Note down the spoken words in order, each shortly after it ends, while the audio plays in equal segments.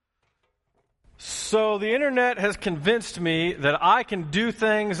So the internet has convinced me that I can do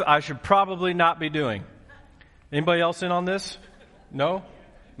things I should probably not be doing. Anybody else in on this? No?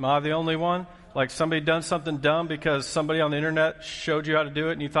 Am I the only one? Like somebody done something dumb because somebody on the internet showed you how to do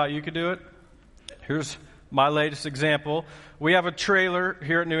it and you thought you could do it? Here's my latest example. We have a trailer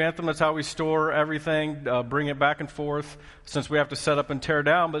here at New Anthem. That's how we store everything, bring it back and forth, since we have to set up and tear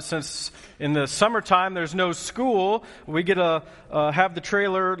down. But since in the summertime there's no school, we get to have the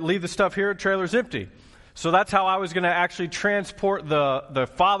trailer, leave the stuff here, the trailer's empty. So that's how I was going to actually transport the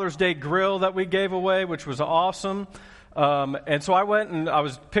Father's Day grill that we gave away, which was awesome. And so I went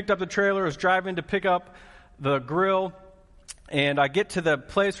and picked up the trailer, was driving to pick up the grill, and I get to the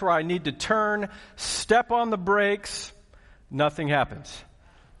place where I need to turn, step on the brakes, nothing happens.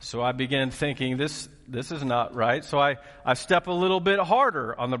 So I begin thinking, this is not right. So I step a little bit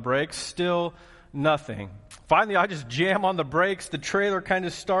harder on the brakes, still nothing. Finally, I just jam on the brakes. The trailer kind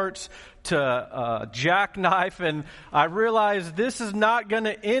of starts to jackknife, and I realize this is not going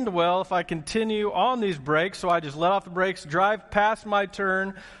to end well if I continue on these brakes. So I just let off the brakes, drive past my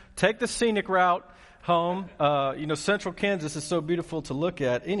turn, take the scenic route home. Central Kansas is so beautiful to look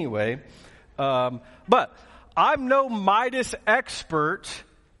at anyway. But I'm no Midas expert.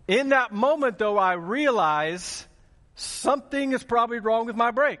 In that moment, though, I realize something is probably wrong with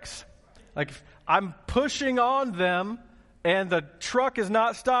my brakes. Like, if I'm pushing on them and the truck is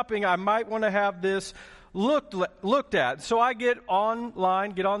not stopping, I might want to have this looked at. So I get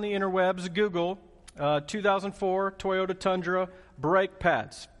online, get on the interwebs, Google 2004 Toyota Tundra brake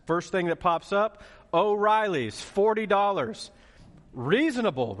pads. First thing that pops up, O'Reilly's, $40.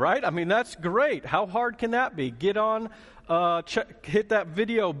 Reasonable, right? I mean, that's great. How hard can that be? Get on, hit that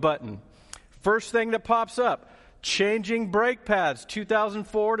video button. First thing that pops up, changing brake pads,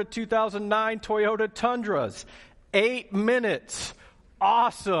 2004 to 2009 Toyota Tundras. 8 minutes.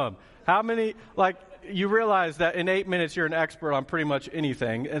 Awesome. How many, you realize that in 8 minutes you're an expert on pretty much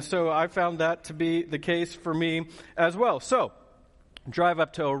anything. And so I found that to be the case for me as well. So, drive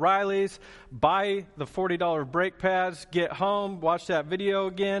up to O'Reilly's, buy the $40 brake pads, get home, watch that video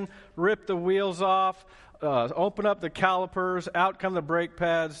again, rip the wheels off, open up the calipers, out come the brake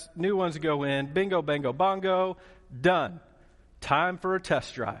pads, new ones go in, bingo, bango, bongo, done. Time for a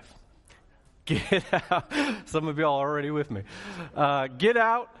test drive. Get out. Some of y'all are already with me. Get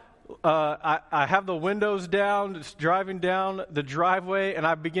out. I have the windows down, just driving down the driveway, and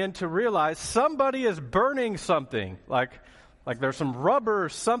I begin to realize somebody is burning something, like there's some rubber or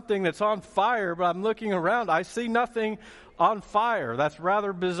something that's on fire, but I'm looking around. I see nothing on fire. That's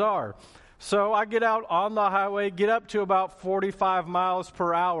rather bizarre. So I get out on the highway, get up to about 45 miles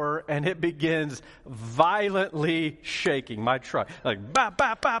per hour, and it begins violently shaking my truck. Like, bah,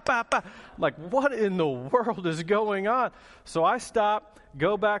 bah, bah, bah, bah. I'm like, what in the world is going on? So I stop,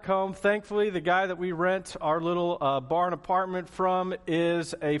 go back home. Thankfully, the guy that we rent our little barn apartment from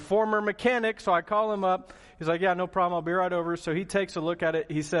is a former mechanic, so I call him up. He's like, yeah, no problem, I'll be right over. So he takes a look at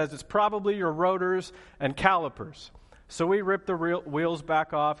it. He says, it's probably your rotors and calipers. So we rip the wheels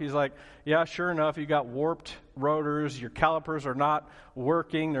back off. He's like, yeah, sure enough, you got warped rotors. Your calipers are not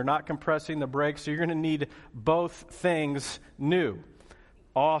working. They're not compressing the brakes. So you're going to need both things new.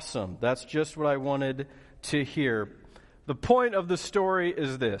 Awesome. That's just what I wanted to hear. The point of the story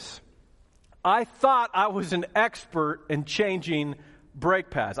is this. I thought I was an expert in changing brake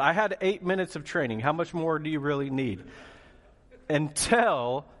pads. I had 8 minutes of training. How much more do you really need?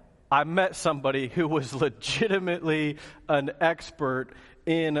 Until I met somebody who was legitimately an expert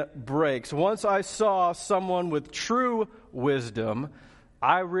in brakes. Once I saw someone with true wisdom,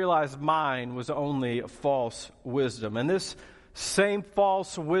 I realized mine was only false wisdom. And this same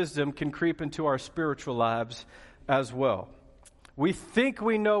false wisdom can creep into our spiritual lives as well. We think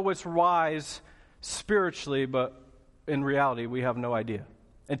we know what's wise spiritually, but in reality, we have no idea.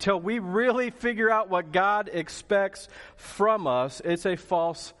 Until we really figure out what God expects from us, it's a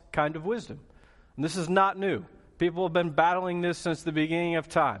false kind of wisdom. And this is not new. People have been battling this since the beginning of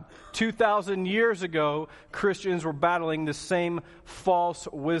time. 2,000 years ago, Christians were battling the same false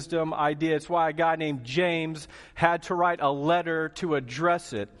wisdom idea. It's why a guy named James had to write a letter to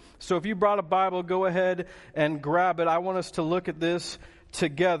address it. So if you brought a Bible, go ahead and grab it. I want us to look at this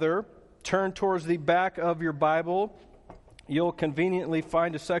together. Turn towards the back of your Bible. You'll conveniently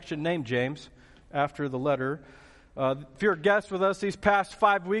find a section named James after the letter. If you're a guest with us these past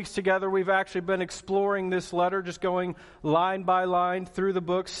 5 weeks together, we've actually been exploring this letter, just going line by line through the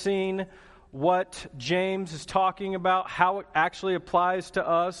book, seeing what James is talking about, how it actually applies to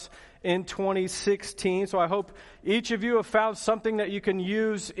us in 2016. So I hope each of you have found something that you can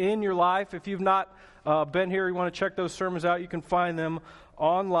use in your life. If you've not been here, you want to check those sermons out, you can find them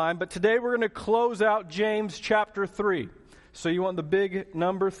online. But today we're going to close out James chapter 3. So you want the big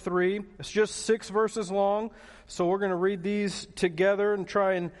number 3. It's just 6 verses long. So we're going to read these together and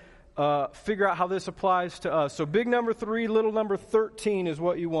try and figure out how this applies to us. So big number 3, little number 13 is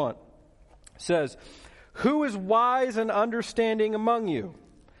what you want. It says, "Who is wise and understanding among you?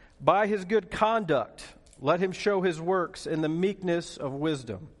 By his good conduct, let him show his works in the meekness of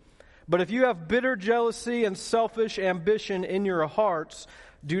wisdom. But if you have bitter jealousy and selfish ambition in your hearts,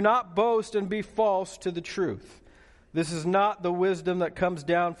 do not boast and be false to the truth. This is not the wisdom that comes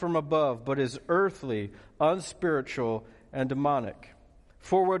down from above, but is earthly, unspiritual, and demonic.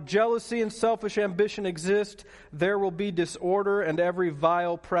 For where jealousy and selfish ambition exist, there will be disorder and every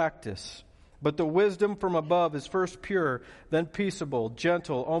vile practice. But the wisdom from above is first pure, then peaceable,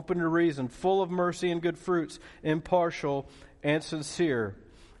 gentle, open to reason, full of mercy and good fruits, impartial and sincere.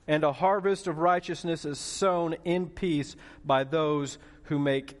 And a harvest of righteousness is sown in peace by those who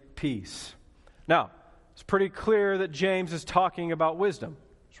make peace." Now, it's pretty clear that James is talking about wisdom.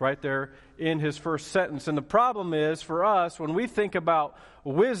 It's right there in his first sentence. And the problem is, for us, when we think about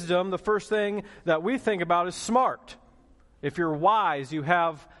wisdom, the first thing that we think about is smart. If you're wise, you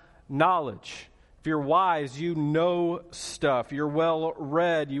have knowledge. If you're wise, you know stuff. You're well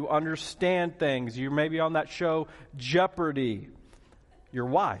read. You understand things. You're maybe on that show Jeopardy. You're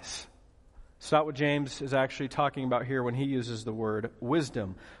wise. It's not what James is actually talking about here when he uses the word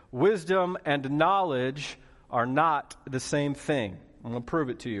wisdom. Wisdom and knowledge are not the same thing. I'm going to prove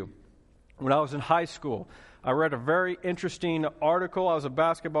it to you. When I was in high school, I read a very interesting article. I was a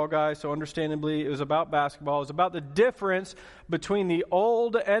basketball guy, so understandably it was about basketball. It was about the difference between the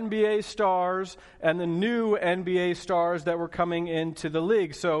old NBA stars and the new NBA stars that were coming into the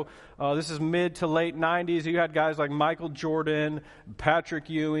league. So this is mid to late 90s. You had guys like Michael Jordan, Patrick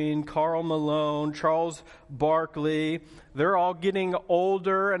Ewing, Karl Malone, Charles Barkley. They're all getting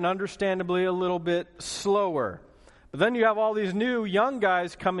older and understandably a little bit slower. But then you have all these new young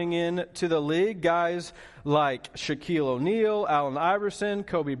guys coming in to the league, guys like Shaquille O'Neal, Allen Iverson,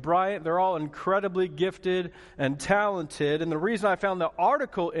 Kobe Bryant. They're all incredibly gifted and talented. And the reason I found the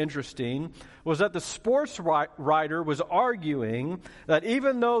article interesting was that the sports writer was arguing that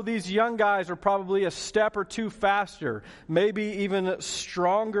even though these young guys are probably a step or two faster, maybe even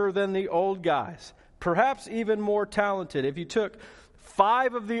stronger than the old guys, perhaps even more talented, if you took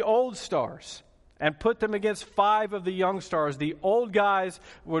 5 of the old stars and put them against 5 of the young stars, the old guys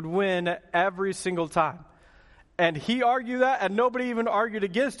would win every single time. And he argued that, and nobody even argued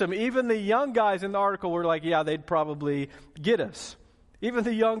against him. Even the young guys in the article were like, yeah, they'd probably get us. Even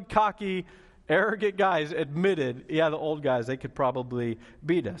the young, cocky, arrogant guys admitted, yeah, the old guys, they could probably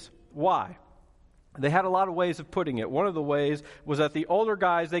beat us. Why? They had a lot of ways of putting it. One of the ways was that the older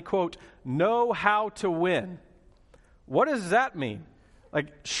guys, they, quote, know how to win. What does that mean? Like,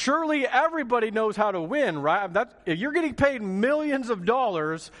 surely everybody knows how to win, right? If you're getting paid millions of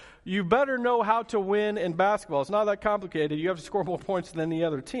dollars, you better know how to win in basketball. It's not that complicated. You have to score more points than the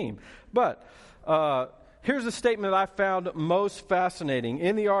other team. But here's a statement that I found most fascinating.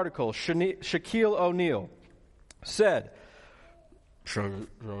 In the article, Shaquille O'Neal said, y'all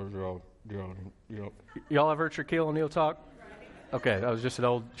ever heard Shaquille O'Neal talk? Okay, that was just an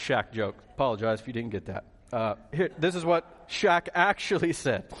old Shaq joke. Apologize if you didn't get that. This is what Shaq actually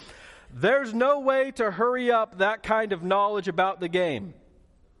said. "There's no way to hurry up that kind of knowledge about the game."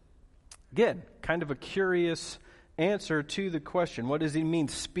 Again, kind of a curious answer to the question. What does he mean,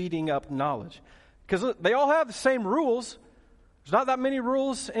 speeding up knowledge? Because they all have the same rules. There's not that many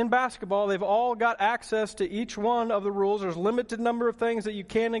rules in basketball. They've all got access to each one of the rules. There's a limited number of things that you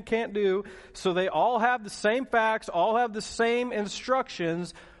can and can't do. So they all have the same facts, all have the same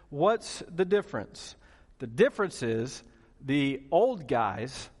instructions. What's the difference? The difference is the old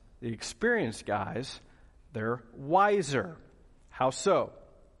guys, the experienced guys, they're wiser. How so?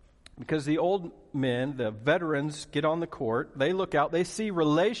 Because the old men, the veterans, get on the court, they look out, they see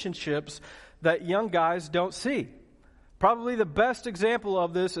relationships that young guys don't see. Probably the best example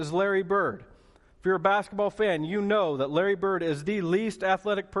of this is Larry Bird. If you're a basketball fan, you know that Larry Bird is the least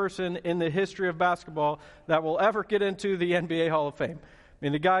athletic person in the history of basketball that will ever get into the NBA Hall of Fame. I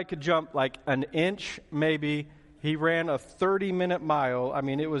mean, the guy could jump like an inch, maybe. He ran a 30-minute mile. I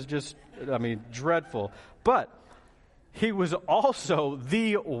mean, it was just, dreadful. But he was also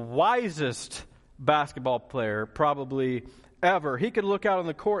the wisest basketball player probably ever. He could look out on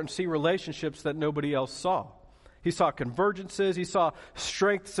the court and see relationships that nobody else saw. He saw convergences. He saw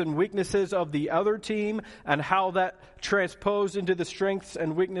strengths and weaknesses of the other team and how that transposed into the strengths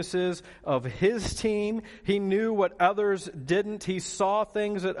and weaknesses of his team. He knew what others didn't. He saw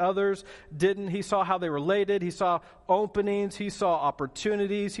things that others didn't. He saw how they related. He saw openings. He saw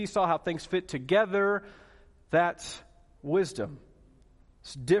opportunities. He saw how things fit together. That's wisdom.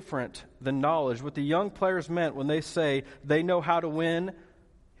 It's different than knowledge. What the young players meant when they say they know how to win,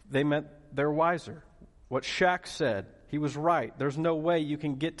 they meant they're wiser. What Shaq said, he was right. There's no way you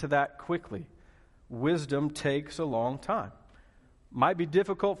can get to that quickly. Wisdom takes a long time. Might be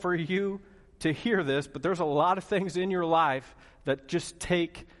difficult for you to hear this, but there's a lot of things in your life that just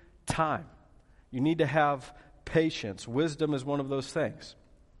take time. You need to have patience. Wisdom is one of those things.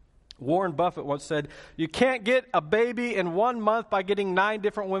 Warren Buffett once said, you can't get a baby in 1 month by getting 9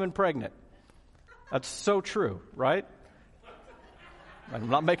 different women pregnant. That's so true, right? I'm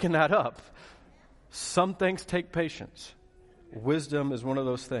not making that up. Some things take patience. Wisdom is one of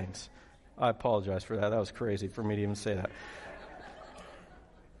those things. I apologize for that. That was crazy for me to even say that.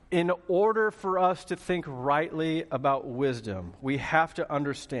 In order for us to think rightly about wisdom, we have to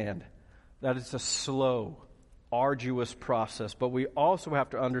understand that it's a slow, arduous process, but we also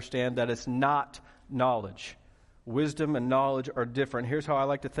have to understand that it's not knowledge. Wisdom and knowledge are different. Here's how I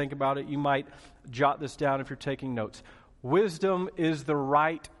like to think about it. You might jot this down if you're taking notes. Wisdom is the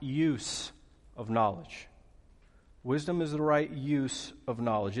right use of knowledge. Wisdom is the right use of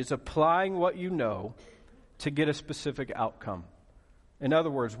knowledge. It's applying what you know to get a specific outcome. In other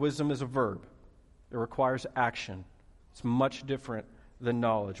words, wisdom is a verb. It requires action. It's much different than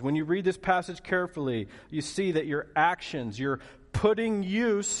knowledge. When you read this passage carefully, you see that your actions, you're putting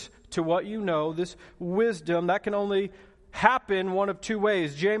use to what you know, this wisdom, that can only happen one of two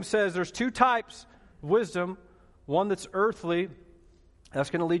ways. James says there's 2 types of wisdom. One that's earthly, that's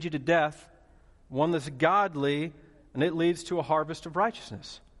going to lead you to death. One that's godly, and it leads to a harvest of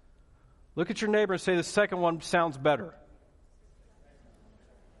righteousness. Look at your neighbor and say, the second one sounds better.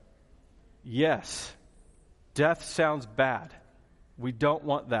 Yes, death sounds bad. We don't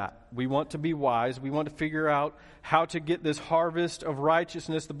want that. We want to be wise. We want to figure out how to get this harvest of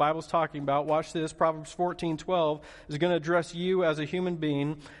righteousness the Bible's talking about. Watch this. Proverbs 14:12 is going to address you as a human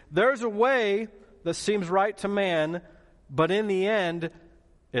being. There's a way that seems right to man, but in the end,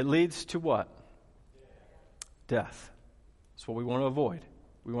 it leads to what? Death. That's what we want to avoid.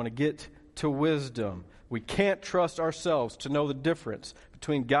 We want to get to wisdom. We can't trust ourselves to know the difference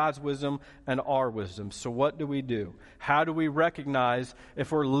between God's wisdom and our wisdom. So what do? How do we recognize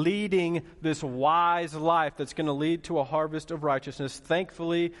if we're leading this wise life that's going to lead to a harvest of righteousness?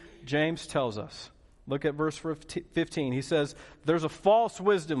 Thankfully, James tells us. Look at verse 15. He says, there's a false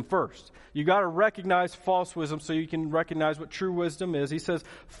wisdom first. You got to recognize false wisdom so you can recognize what true wisdom is. He says,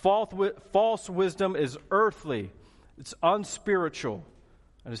 false wisdom is earthly, it's unspiritual,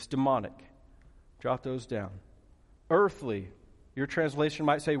 and it's demonic. Jot those down. Earthly, your translation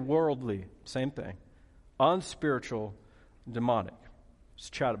might say worldly, same thing. Unspiritual, demonic.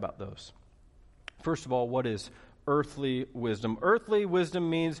 Let's chat about those. First of all, what is earthly wisdom? Earthly wisdom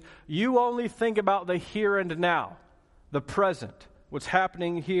means you only think about the here and now, the present, what's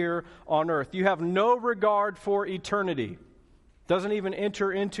happening here on earth. You have no regard for eternity. Doesn't even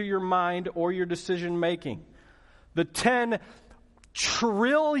enter into your mind or your decision making. The 10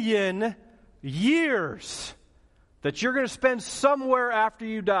 trillion years that you're going to spend somewhere after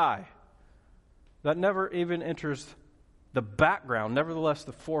you die, that never even enters the background, nevertheless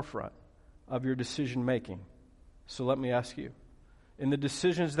the forefront of your decision making. So let me ask you, in the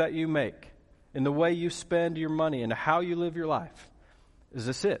decisions that you make, in the way you spend your money, and how you live your life, is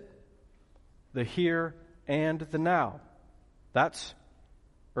this it? The here and the now. That's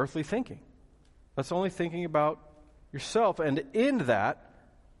earthly thinking. That's only thinking about yourself. And in that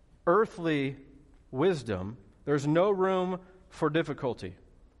earthly wisdom, there's no room for difficulty.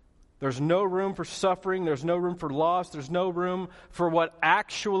 There's no room for suffering. There's no room for loss. There's no room for what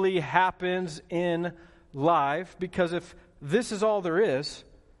actually happens in life. Because if this is all there is,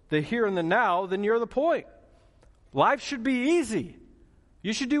 the here and the now, then you're the point. Life should be easy.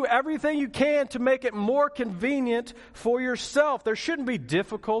 You should do everything you can to make it more convenient for yourself. There shouldn't be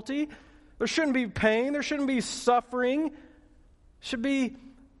difficulty. There shouldn't be pain. There shouldn't be suffering. There should be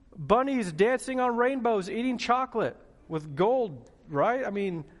bunnies dancing on rainbows, eating chocolate with gold, right? I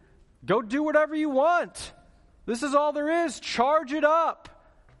mean, go do whatever you want. This is all there is. Charge it up.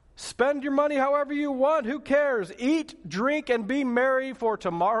 Spend your money however you want. Who cares? Eat, drink, and be merry, for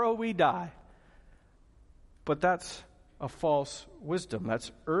tomorrow we die. But that's a false wisdom.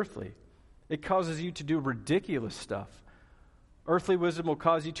 That's earthly. It causes you to do ridiculous stuff. Earthly wisdom will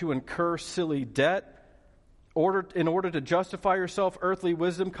cause you to incur silly debt. In order to justify yourself, earthly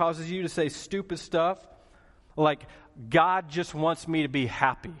wisdom causes you to say stupid stuff like, God just wants me to be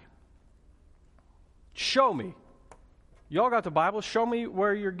happy. Show me. Y'all got the Bible? Show me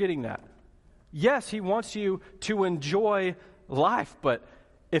where you're getting that. Yes, he wants you to enjoy life, but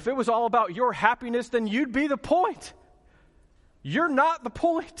if it was all about your happiness, then you'd be the point. You're not the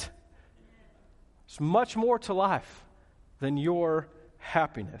point. There's much more to life than your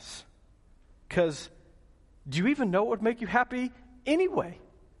happiness. Because do you even know what would make you happy anyway?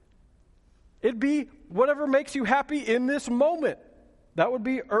 It'd be whatever makes you happy in this moment. That would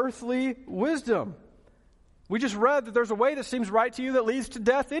be earthly wisdom. We just read that there's a way that seems right to you that leads to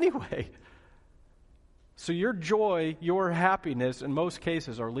death anyway. So your joy, your happiness, in most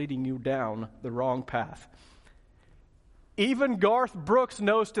cases, are leading you down the wrong path. Even Garth Brooks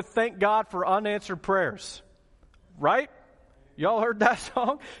knows to thank God for unanswered prayers. Right? Y'all heard that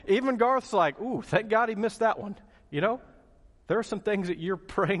song? Even Garth's like, ooh, thank God he missed that one. You know, there are some things that you're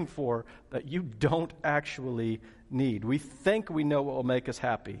praying for that you don't actually need. We think we know what will make us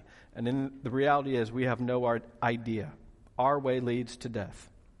happy. And then the reality is we have no idea. Our way leads to death.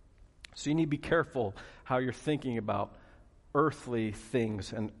 So you need to be careful how you're thinking about earthly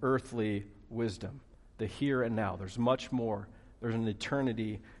things and earthly wisdom. The here and now. There's much more. There's an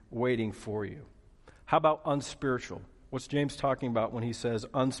eternity waiting for you. How about unspiritual? What's James talking about when he says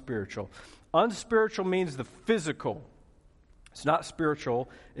unspiritual? Unspiritual means the physical. It's not spiritual,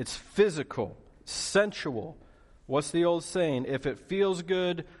 it's physical, sensual. What's the old saying? If it feels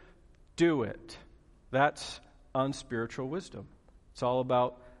good, do it. That's unspiritual wisdom. It's all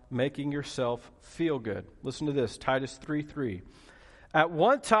about making yourself feel good. Listen to this, Titus 3:3. At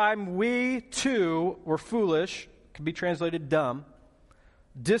one time we too were foolish, could be translated dumb,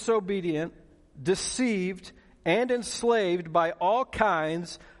 disobedient, deceived, and enslaved by all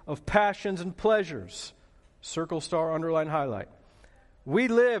kinds of passions and pleasures. Circle, star, underline, highlight. We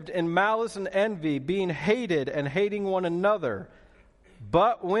lived in malice and envy, being hated and hating one another.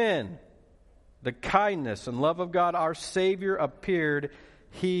 But when the kindness and love of God our Savior appeared,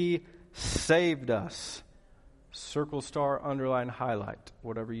 He saved us. Circle, star, underline, highlight,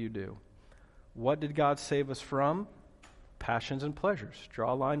 whatever you do. What did God save us from? Passions and pleasures.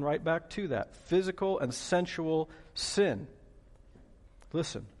 Draw a line right back to that. Physical and sensual sin.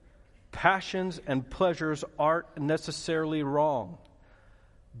 Listen, passions and pleasures aren't necessarily wrong.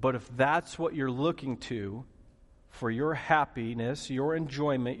 But if that's what you're looking to for your happiness, your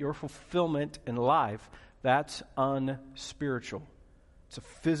enjoyment, your fulfillment in life, that's unspiritual. It's a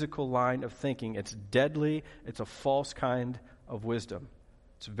physical line of thinking. It's deadly. It's a false kind of wisdom.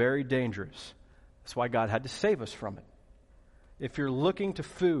 It's very dangerous. That's why God had to save us from it. If you're looking to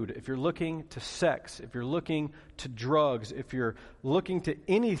food, if you're looking to sex, if you're looking to drugs, if you're looking to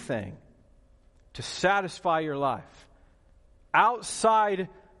anything to satisfy your life outside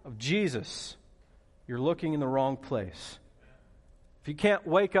of Jesus, you're looking in the wrong place. If you can't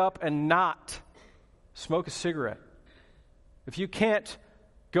wake up and not smoke a cigarette, if you can't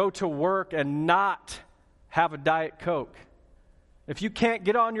go to work and not have a Diet Coke, if you can't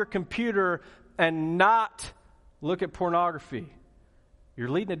get on your computer and not look at pornography, you're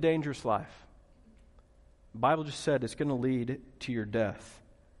leading a dangerous life. The Bible just said it's going to lead to your death.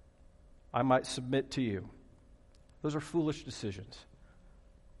 I might submit to you. Those are foolish decisions.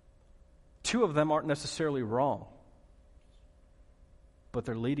 Two of them aren't necessarily wrong, but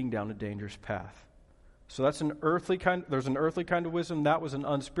they're leading down a dangerous path. So that's an earthly kind. There's an earthly kind of wisdom. That was an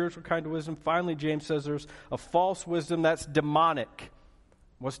unspiritual kind of wisdom. Finally, James says there's a false wisdom that's demonic.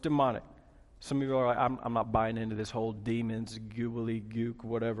 What's demonic? Some of you are like, I'm not buying into this whole demons, googly gook,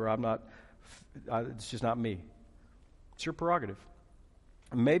 whatever. It's just not me. It's your prerogative.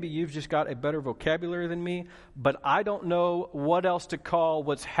 Maybe you've just got a better vocabulary than me, but I don't know what else to call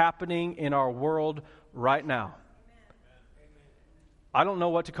what's happening in our world right now. I don't know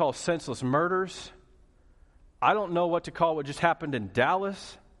what to call senseless murders. I don't know what to call what just happened in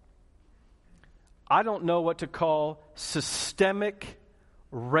Dallas. I don't know what to call systemic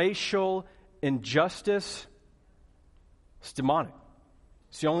racial injustice. It's demonic.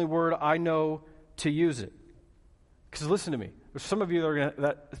 It's the only word I know to use it. Because listen to me. There's some of you that are going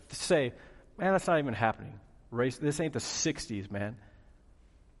to say, man, that's not even happening. This ain't the 60s, man.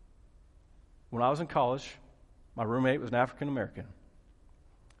 When I was in college, my roommate was an African American.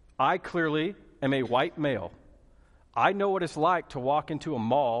 I clearly am a white male. I know what it's like to walk into a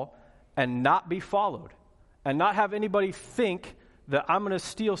mall and not be followed and not have anybody think that I'm going to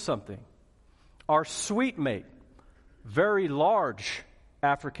steal something. Our suite mate, very large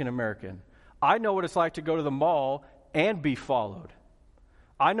African American. I know what it's like to go to the mall and be followed.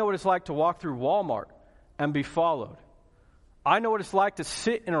 I know what it's like to walk through Walmart and be followed. I know what it's like to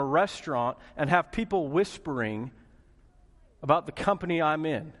sit in a restaurant and have people whispering about the company I'm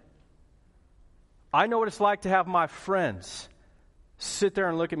in. I know what it's like to have my friends sit there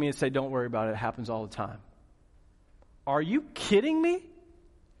and look at me and say, don't worry about it. It happens all the time. Are you kidding me?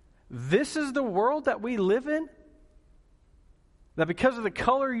 This is the world that we live in? That because of the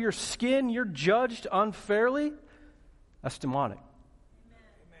color of your skin, you're judged unfairly? That's demonic.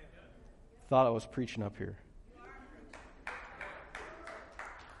 Amen. Thought I was preaching up here.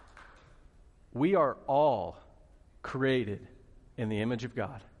 We are all created in the image of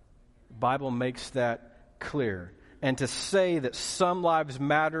God. The Bible makes that clear. And to say that some lives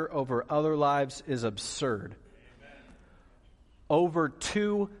matter over other lives is absurd. Amen. Over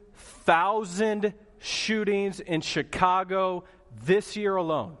 2,000 shootings in Chicago this year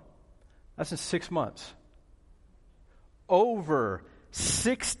alone. That's in 6 months. Over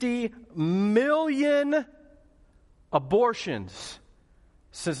 60 million abortions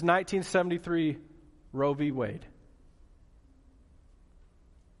since 1973 Roe v. Wade.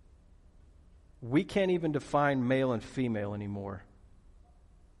 We can't even define male and female anymore.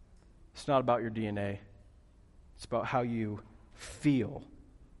 It's not about your DNA. It's about how you feel.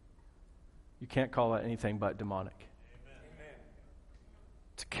 You can't call that anything but demonic. Amen.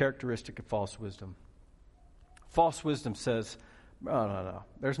 It's a characteristic of false wisdom. False wisdom says, no.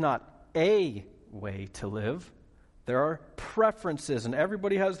 There's not a way to live. There are preferences, and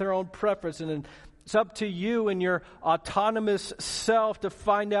everybody has their own preference, and it's up to you and your autonomous self to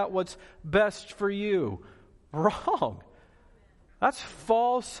find out what's best for you. Wrong. That's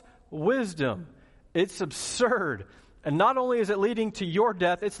false wisdom. It's absurd. And not only is it leading to your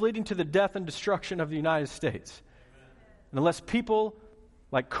death, it's leading to the death and destruction of the United States. And unless people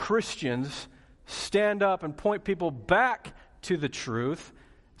like Christians stand up and point people back to the truth,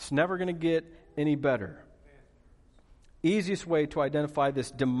 it's never going to get any better. Easiest way to identify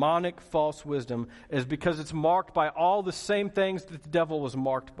this demonic false wisdom is because it's marked by all the same things that the devil was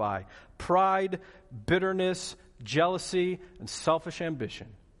marked by: pride, bitterness, jealousy, and selfish ambition.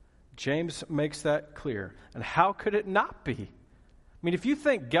 James makes that clear. And how could it not be? I mean, if you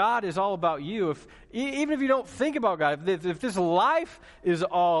think God is all about you, even if you don't think about God, if this life is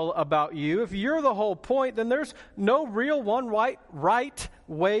all about you, if you're the whole point, then there's no real one right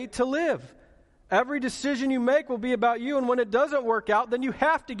way to live. Every decision you make will be about you, and when it doesn't work out, then you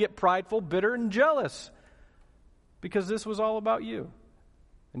have to get prideful, bitter, and jealous. Because this was all about you.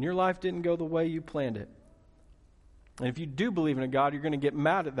 And your life didn't go the way you planned it. And if you do believe in a God, you're going to get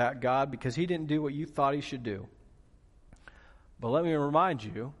mad at that God because he didn't do what you thought he should do. But let me remind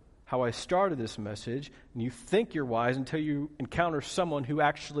you how I started this message, and you think you're wise until you encounter someone who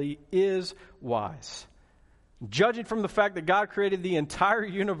actually is wise. Judging from the fact that God created the entire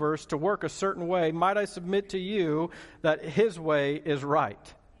universe to work a certain way, might I submit to you that his way is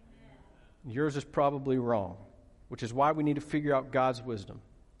right. Yours is probably wrong, which is why we need to figure out God's wisdom.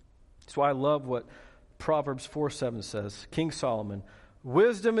 That's why I love what Proverbs 4:7 says. King Solomon,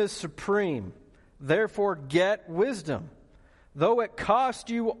 wisdom is supreme, therefore get wisdom. Though it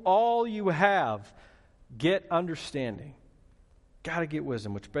cost you all you have, get understanding. Got to get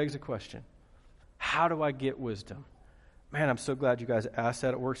wisdom, which begs the question. How do I get wisdom? Man, I'm so glad you guys asked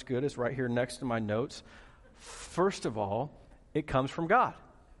that. It works good. It's right here next to my notes. First of all, it comes from God.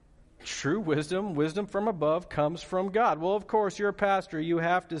 True wisdom, wisdom from above, comes from God. Well, of course, you're a pastor. You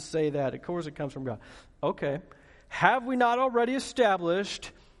have to say that. Of course, it comes from God. Okay. Have we not already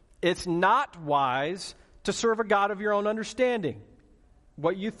established it's not wise to serve a God of your own understanding?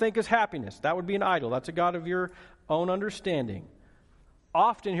 What you think is happiness, that would be an idol. That's a God of your own understanding.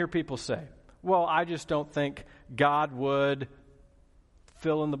 Often hear people say, well, I just don't think God would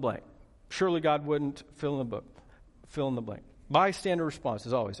fill in the blank. Surely God wouldn't fill in the blank. My standard response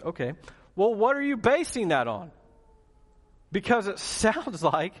is always, okay, well, what are you basing that on? Because it sounds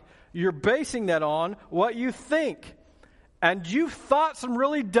like you're basing that on what you think. And you've thought some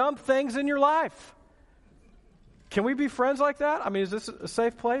really dumb things in your life. Can we be friends like that? I mean, is this a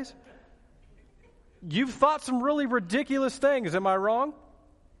safe place? You've thought some really ridiculous things. Am I wrong?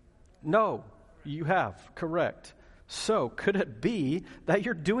 No, you have. Correct. So, could it be that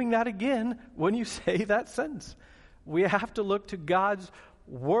you're doing that again when you say that sentence? We have to look to God's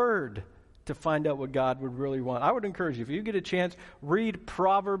Word to find out what God would really want. I would encourage you, if you get a chance, read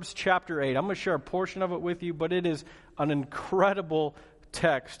Proverbs chapter 8. I'm going to share a portion of it with you, but it is an incredible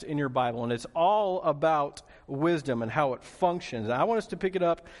text in your Bible, and it's all about wisdom and how it functions. And I want us to pick it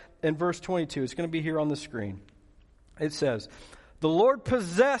up in verse 22. It's going to be here on the screen. It says, "The Lord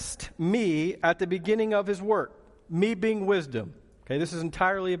possessed me at the beginning of his work," me being wisdom. Okay, this is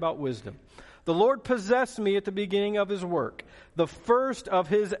entirely about wisdom. The Lord possessed me at the beginning of his work, the first of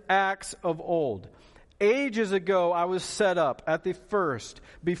his acts of old. Ages ago I was set up at the first,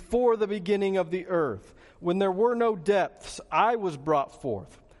 before the beginning of the earth. When there were no depths, I was brought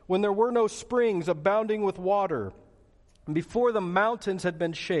forth. When there were no springs abounding with water, before the mountains had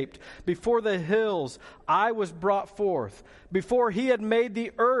been shaped, before the hills, I was brought forth. Before he had made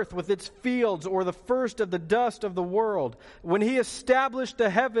the earth with its fields, or the first of the dust of the world. When he established the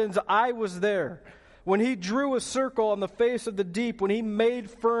heavens, I was there. When he drew a circle on the face of the deep, when he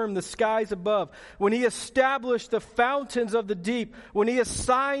made firm the skies above, when he established the fountains of the deep, when he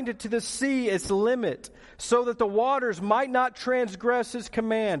assigned to the sea its limit, so that the waters might not transgress his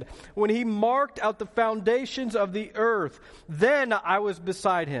command, when he marked out the foundations of the earth, then I was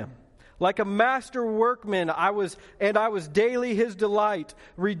beside him. Like a master workman, I was daily his delight,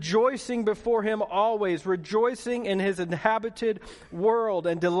 rejoicing before him always, rejoicing in his inhabited world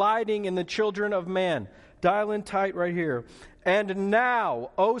and delighting in the children of man. Dial in tight right here. And now,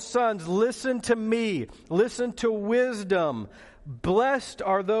 O sons, listen to me. Listen to wisdom. Blessed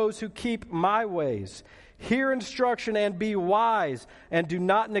are those who keep my ways. Hear instruction and be wise, and do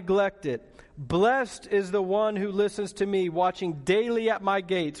not neglect it. Blessed is the one who listens to me, watching daily at my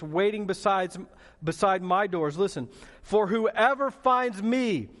gates, waiting beside my doors. Listen, for whoever finds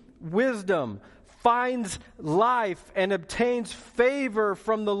me, wisdom, finds life and obtains favor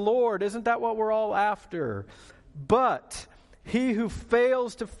from the Lord. Isn't that what we're all after? But he who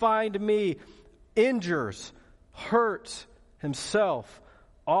fails to find me injures, hurts himself.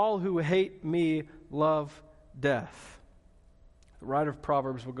 All who hate me love death. The writer of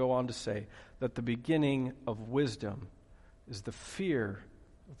Proverbs will go on to say that the beginning of wisdom is the fear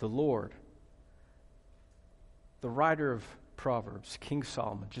of the Lord. The writer of Proverbs, King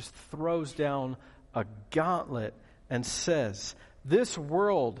Solomon, just throws down a gauntlet and says, this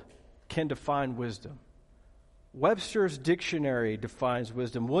world can define wisdom. Webster's dictionary defines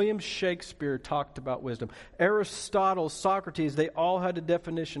wisdom. William Shakespeare talked about wisdom. Aristotle, Socrates, they all had a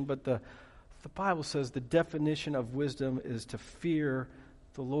definition, but the Bible says the definition of wisdom is to fear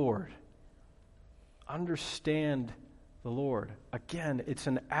the Lord. Understand the Lord. Again, it's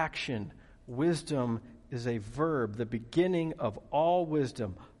an action. Wisdom is a verb. The beginning of all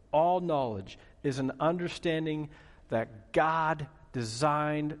wisdom, all knowledge, is an understanding that God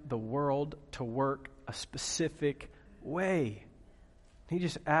designed the world to work a specific way. He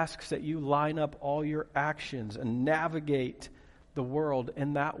just asks that you line up all your actions and navigate the world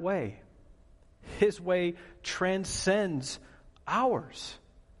in that way. His way transcends ours.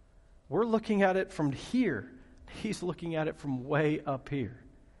 We're looking at it from here. He's looking at it from way up here.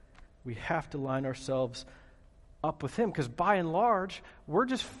 We have to line ourselves up with him because by and large, we're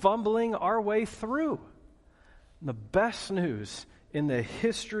just fumbling our way through. And the best news in the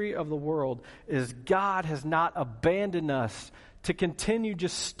history of the world is God has not abandoned us to continue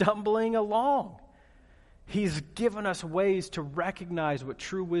just stumbling along. He's given us ways to recognize what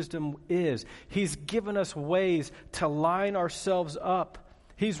true wisdom is. He's given us ways to line ourselves up.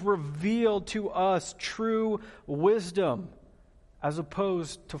 He's revealed to us true wisdom as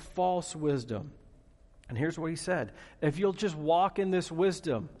opposed to false wisdom. And here's what he said. If you'll just walk in this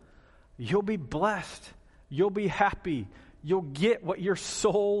wisdom, you'll be blessed. You'll be happy. You'll get what your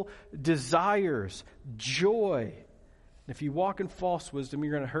soul desires. Joy. And if you walk in false wisdom,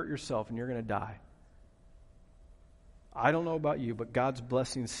 you're going to hurt yourself and you're going to die. I don't know about you, but God's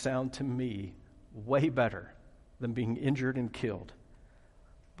blessings sound to me way better than being injured and killed.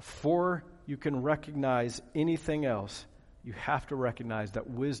 Before you can recognize anything else, you have to recognize that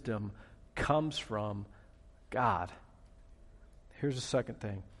wisdom comes from God. Here's the second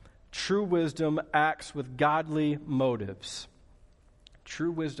thing. True wisdom acts with godly motives.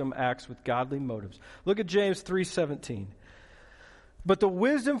 True wisdom acts with godly motives. Look at James 3:17. But the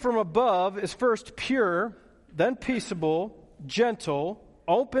wisdom from above is first pure, then peaceable, gentle,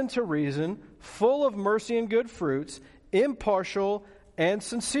 open to reason, full of mercy and good fruits, impartial and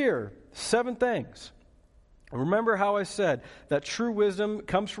sincere. 7 things. Remember how I said that true wisdom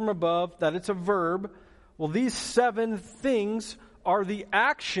comes from above, that it's a verb. Well, these 7 things are the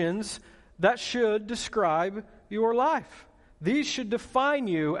actions that should describe your life. These should define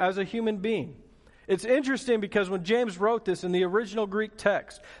you as a human being. It's interesting because when James wrote this in the original Greek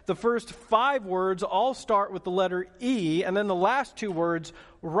text, the first 5 words all start with the letter E, and then the last 2 words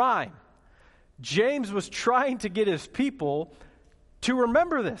rhyme. James was trying to get his people to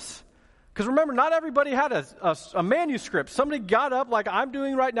remember this. Because remember, not everybody had a manuscript. Somebody got up like I'm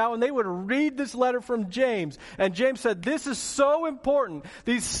doing right now, and they would read this letter from James. And James said, this is so important.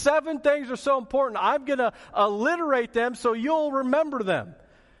 These 7 things are so important. I'm going to alliterate them so you'll remember them.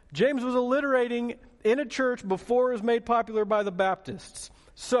 James was alliterating in a church before it was made popular by the Baptists.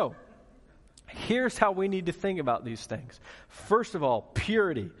 So, here's how we need to think about these things. First of all,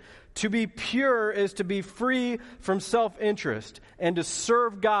 purity. To be pure is to be free from self-interest and to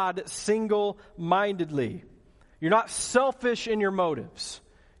serve God single-mindedly. You're not selfish in your motives.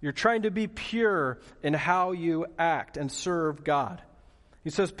 You're trying to be pure in how you act and serve God. He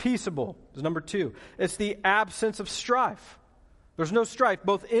says peaceable is number 2. It's the absence of strife. There's no strife,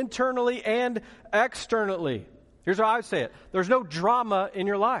 both internally and externally. Here's how I would say it. There's no drama in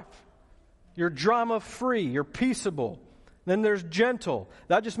your life. You're drama-free. You're peaceable. Then there's gentle.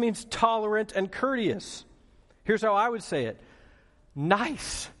 That just means tolerant and courteous. Here's how I would say it.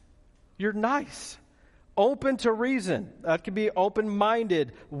 Nice. You're nice. Open to reason. That could be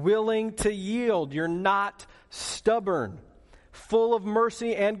open-minded, willing to yield. You're not stubborn. Full of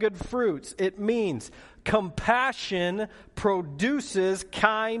mercy and good fruits. It means compassion produces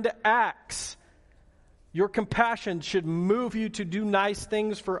kind acts. Your compassion should move you to do nice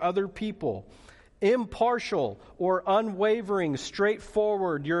things for other people. Impartial or unwavering,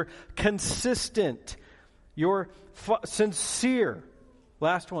 straightforward. You're consistent. You're sincere.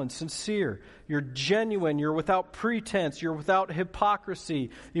 Last one, sincere. You're genuine. You're without pretense. You're without hypocrisy.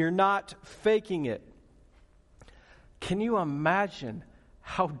 You're not faking it. Can you imagine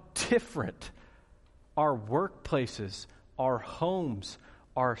how different our workplaces, our homes,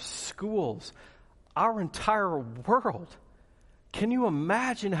 our schools, our entire world, can you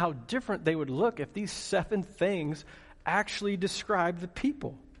imagine how different they would look if these 7 things actually describe the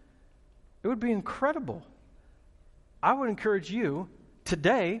people? It would be incredible. I would encourage you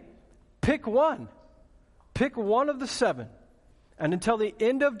today, pick one. Pick one of the 7. And until the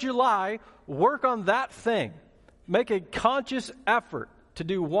end of July, work on that thing. Make a conscious effort to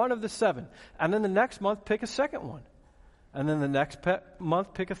do one of the 7. And then the next month, pick a second one. And then the next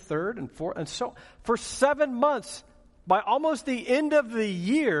month, pick a third and fourth. And so for 7 months, by almost the end of the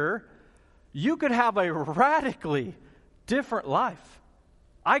year, you could have a radically different life.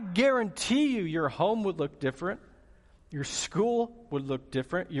 I guarantee you your home would look different. Your school would look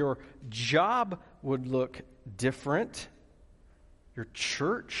different. Your job would look different. Your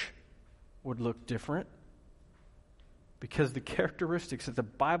church would look different. Because the characteristics that the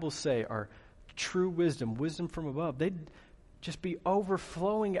Bible say are true wisdom, wisdom from above, they'd just be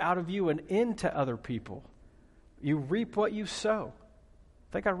overflowing out of you and into other people. You reap what you sow.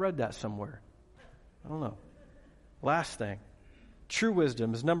 I think I read that somewhere. I don't know. Last thing. True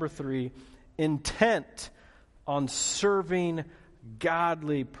wisdom is number 3, intent on serving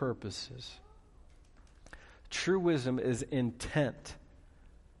godly purposes. True wisdom is intent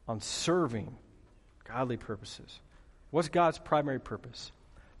on serving godly purposes. What's God's primary purpose?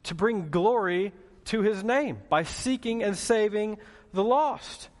 To bring glory to His name by seeking and saving the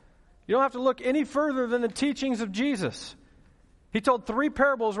lost. You don't have to look any further than the teachings of Jesus. He told 3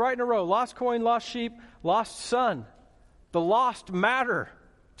 parables right in a row. Lost coin, lost sheep, lost son. The lost matter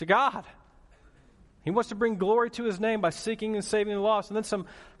to God. He wants to bring glory to His name by seeking and saving the lost. And then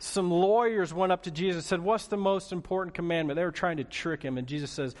some lawyers went up to Jesus and said, what's the most important commandment? They were trying to trick Him. And Jesus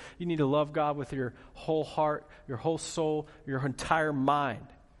says, you need to love God with your whole heart, your whole soul, your entire mind.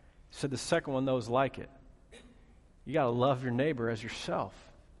 He said the second one, though, is like it. You got to love your neighbor as yourself.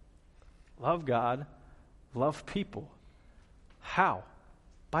 Love God, love people. How?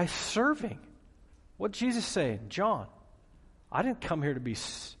 By serving. What did Jesus say in John? I didn't come here to be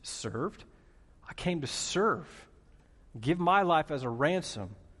served. I came to serve. Give my life as a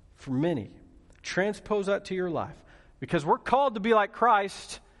ransom for many. Transpose that to your life. Because we're called to be like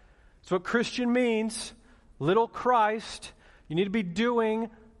Christ. That's what Christian means. Little Christ. You need to be doing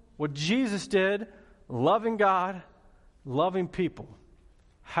what Jesus did. Loving God. Loving people.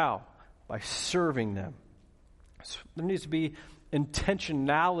 How? By serving them. So there needs to be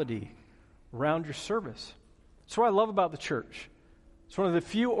intentionality around your service. That's what I love about the church. It's one of the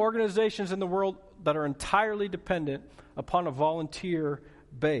few organizations in the world that are entirely dependent upon a volunteer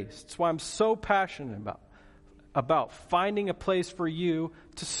base. That's why I'm so passionate about finding a place for you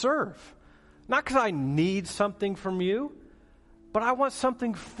to serve. Not because I need something from you, but I want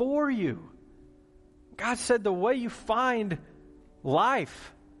something for you. God said the way you find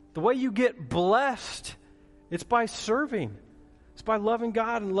life, the way you get blessed, it's by serving. It's by loving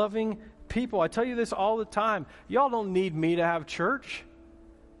God and loving people. I tell you this all the time. Y'all don't need me to have church.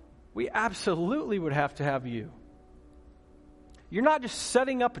 We absolutely would have to have you. You're not just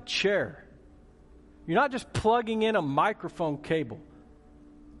setting up a chair. You're not just plugging in a microphone cable.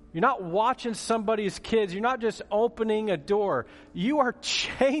 You're not watching somebody's kids. You're not just opening a door. You are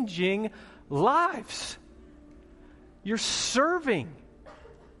changing lives. You're serving.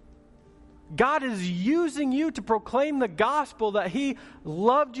 God is using you to proclaim the gospel that He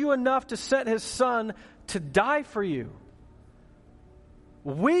loved you enough to send His Son to die for you.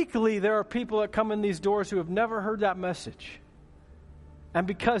 Weekly, there are people that come in these doors who have never heard that message. And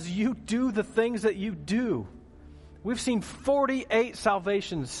because you do the things that you do, we've seen 48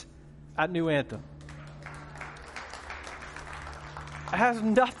 salvations at New Anthem. It has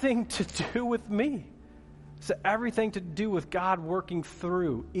nothing to do with me. It's everything to do with God working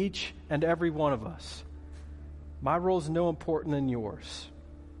through each and every one of us. My role is no important than yours.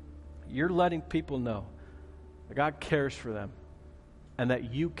 You're letting people know that God cares for them and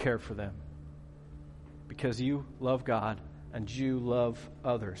that you care for them because you love God and you love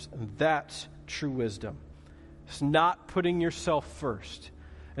others. And that's true wisdom. It's not putting yourself first.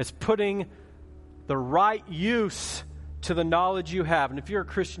 It's putting the right use to the knowledge you have. And if you're a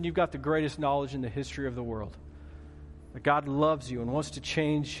Christian, you've got the greatest knowledge in the history of the world. That God loves you and wants to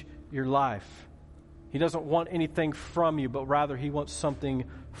change your life. He doesn't want anything from you, but rather He wants something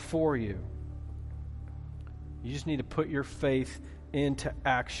for you. You just need to put your faith into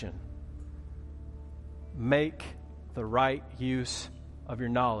action. Make the right use of your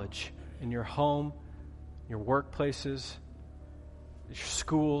knowledge in your home, your workplaces, your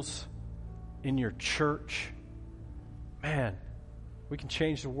schools, in your church. Man, we can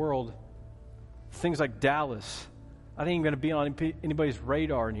change the world. Things like Dallas, I think ain't going to be on anybody's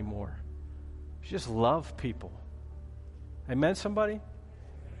radar anymore. You just love people. Amen, somebody?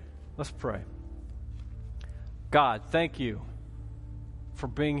 Let's pray. God, thank you for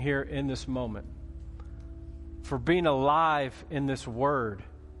being here in this moment, for being alive in this word,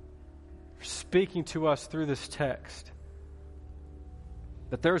 for speaking to us through this text.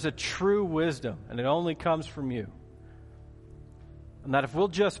 That there's a true wisdom, and it only comes from you. And that if we'll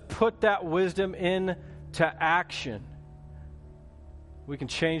just put that wisdom into action, we can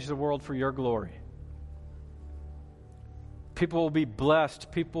change the world for your glory. People will be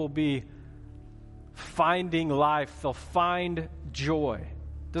blessed. People will be finding life. They'll find joy.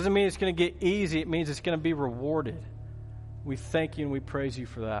 Doesn't mean it's going to get easy. It means it's going to be rewarded. We thank you and we praise you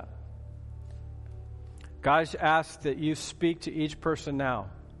for that. God, I just ask that you speak to each person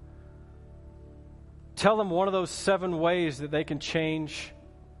now. Tell them one of those 7 ways that they can change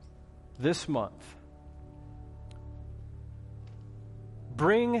this month.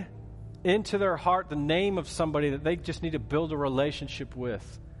 Bring into their heart the name of somebody that they just need to build a relationship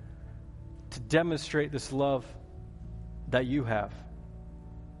with to demonstrate this love that you have.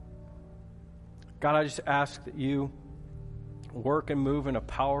 God, I just ask that you work and move in a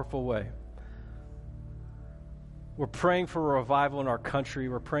powerful way. We're praying for a revival in our country.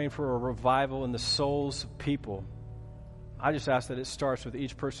 We're praying for a revival in the souls of people. I just ask that it starts with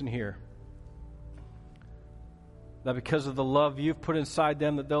each person here. That because of the love you've put inside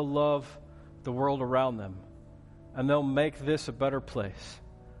them, that they'll love the world around them. And they'll make this a better place.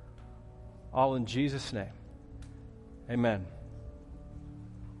 All in Jesus' name. Amen.